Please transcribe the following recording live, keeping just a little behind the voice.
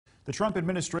The Trump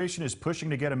administration is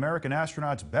pushing to get American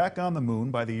astronauts back on the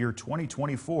moon by the year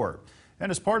 2024.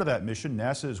 And as part of that mission,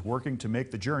 NASA is working to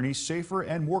make the journey safer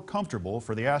and more comfortable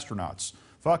for the astronauts.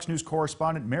 Fox News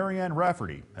correspondent Marianne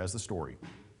Rafferty has the story.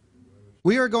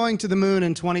 We are going to the moon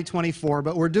in 2024,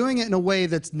 but we're doing it in a way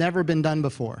that's never been done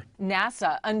before.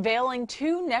 NASA unveiling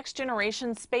 2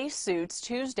 next-generation spacesuits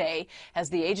Tuesday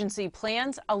as the agency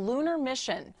plans a lunar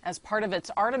mission as part of its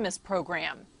Artemis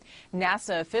program.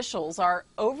 NASA officials are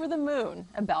over the moon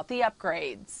about the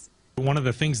upgrades. One of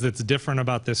the things that's different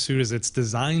about this suit is it's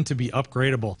designed to be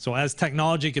upgradable. So as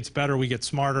technology gets better, we get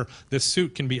smarter. This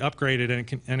suit can be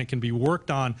upgraded and it can be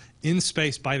worked on in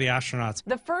space by the astronauts.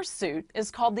 The first suit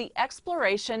is called the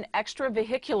Exploration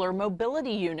Extravehicular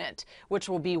Mobility Unit, which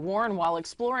will be worn while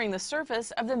exploring the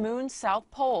surface of the moon's south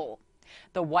pole.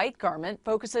 The white garment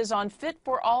focuses on fit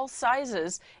for all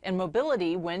sizes and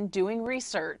mobility when doing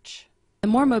research. The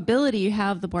more mobility you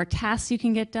have, the more tasks you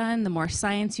can get done, the more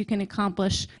science you can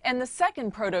accomplish. And the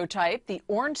second prototype, the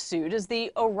orange suit, is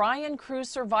the Orion Crew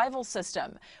Survival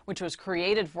System, which was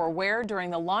created for wear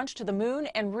during the launch to the moon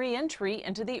and re-entry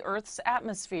into the Earth's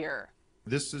atmosphere.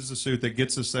 This is the suit that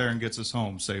gets us there and gets us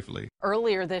home safely.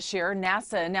 Earlier this year,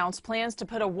 NASA announced plans to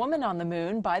put a woman on the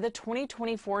moon by the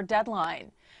 2024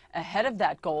 deadline. Ahead of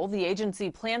that goal, the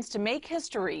agency plans to make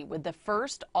history with the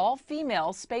first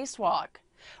all-female spacewalk,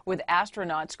 with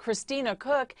astronauts Christina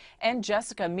Cook and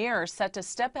Jessica Meir set to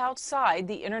step outside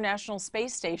the International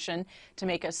Space Station to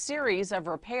make a series of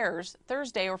repairs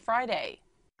Thursday or Friday.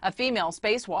 A female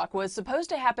spacewalk was supposed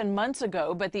to happen months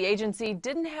ago, but the agency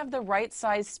didn't have the right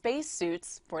size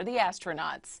spacesuits for the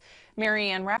astronauts.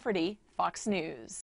 Marianne Rafferty, Fox News.